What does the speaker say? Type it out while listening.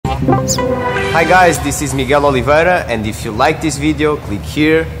Hi guys, this is Miguel Oliveira, and if you like this video, click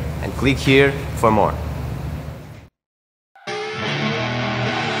here and click here for more.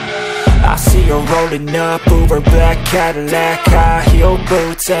 I see her rolling up, Uber black Cadillac, high heel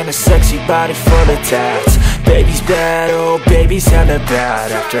boots and a sexy body full of tats. Baby's bad, oh baby's hella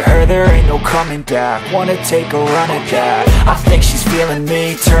bad. After her there ain't no coming back. Wanna take a run at that. I think she's feeling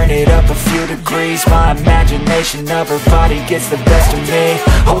me, turn it up a few degrees. My imagination of her body gets the best of me.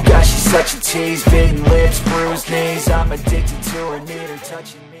 Oh gosh, she's such a tease, bitten lips, bruised knees. I'm addicted to her, need her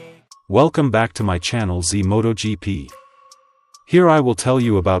touching me. Welcome back to my channel Z MotoGP. Here I will tell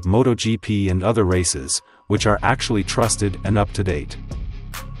you about MotoGP and other races, which are actually trusted and up to date.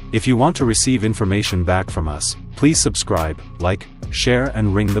 If you want to receive information back from us, please subscribe, like, share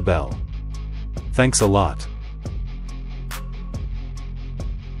and ring the bell. Thanks a lot.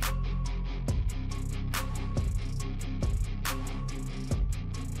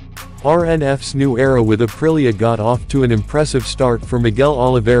 RNF's new era with Aprilia got off to an impressive start for Miguel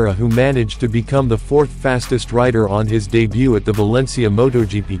Oliveira, who managed to become the fourth fastest rider on his debut at the Valencia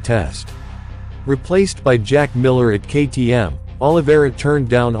MotoGP test. Replaced by Jack Miller at KTM, Oliveira turned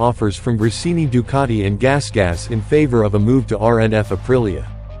down offers from Gresini Ducati and GasGas in favor of a move to RNF Aprilia.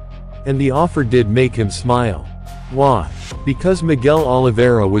 And the offer did make him smile. Why? Because Miguel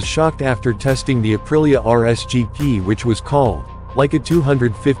Oliveira was shocked after testing the Aprilia RS-GP, which was called like a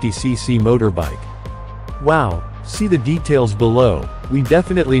 250cc motorbike. Wow, see the details below. We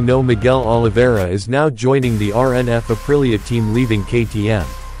definitely know Miguel Oliveira is now joining the RNF Aprilia team, leaving KTM.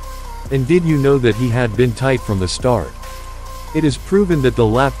 And did you know that he had been tight from the start? It is proven that the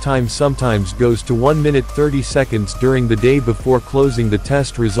lap time sometimes goes to 1 minute 30 seconds during the day. Before closing the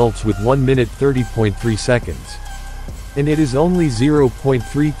test results with 1 minute 30.3 seconds. And it is only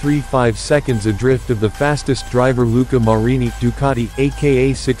 0.335 seconds adrift of the fastest driver Luca Marini, Ducati,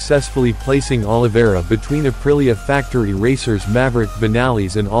 aka successfully placing Oliveira between Aprilia factory racers Maverick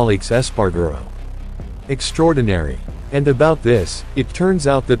Vinales and Alex Espargaro. Extraordinary. And about this, it turns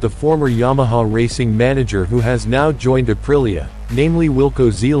out that the former Yamaha racing manager who has now joined Aprilia, namely Wilco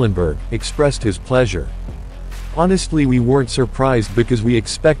Zeelenberg, expressed his pleasure. Honestly, we weren't surprised because we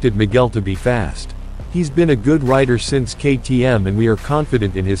expected Miguel to be fast. He's been a good rider since KTM and we are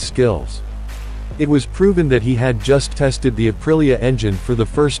confident in his skills. It was proven that he had just tested the Aprilia engine for the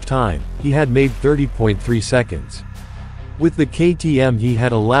first time. He had made 30.3 seconds. With the KTM he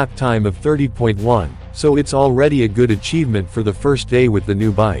had a lap time of 30.1, so it's already a good achievement for the first day with the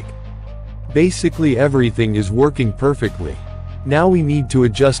new bike. Basically everything is working perfectly. Now we need to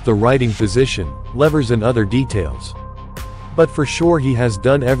adjust the riding position, levers and other details. But for sure he has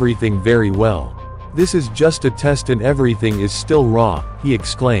done everything very well. This is just a test and everything is still raw, he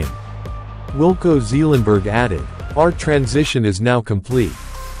exclaimed. Wilco Zeelenberg added, "Our transition is now complete.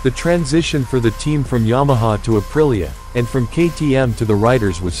 The transition for the team from Yamaha to Aprilia, and from KTM to the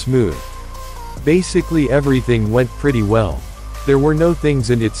riders was smooth. Basically everything went pretty well. There were no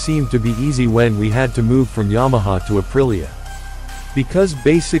things and it seemed to be easy when we had to move from Yamaha to Aprilia. Because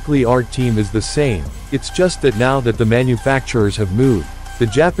basically our team is the same, it's just that now that the manufacturers have moved, the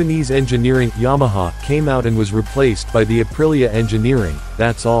Japanese engineering, Yamaha, came out and was replaced by the Aprilia engineering,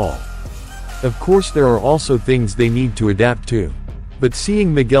 that's all. Of course there are also things they need to adapt to. But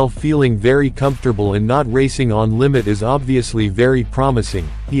seeing Miguel feeling very comfortable and not racing on limit is obviously very promising,"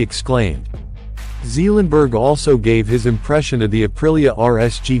 he exclaimed. Zeelenberg also gave his impression of the Aprilia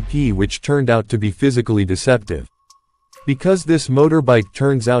RS-GP, which turned out to be physically deceptive. Because this motorbike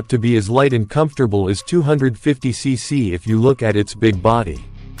turns out to be as light and comfortable as 250cc if you look at its big body.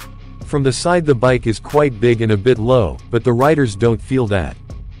 From the side the bike is quite big and a bit low, but the riders don't feel that.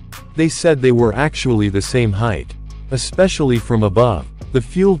 They said they were actually the same height. Especially from above. The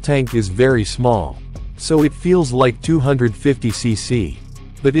fuel tank is very small. So it feels like 250cc.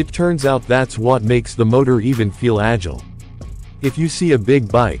 But it turns out that's what makes the motor even feel agile. If you see a big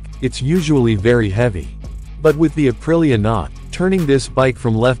bike, it's usually very heavy. But with the Aprilia not, turning this bike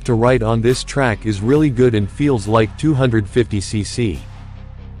from left to right on this track is really good and feels like 250cc.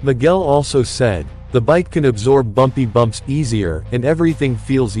 Miguel also said, "The bike can absorb bumpy bumps easier, and everything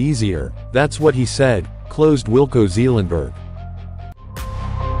feels easier, that's what he said," closed Wilco Zeelenberg.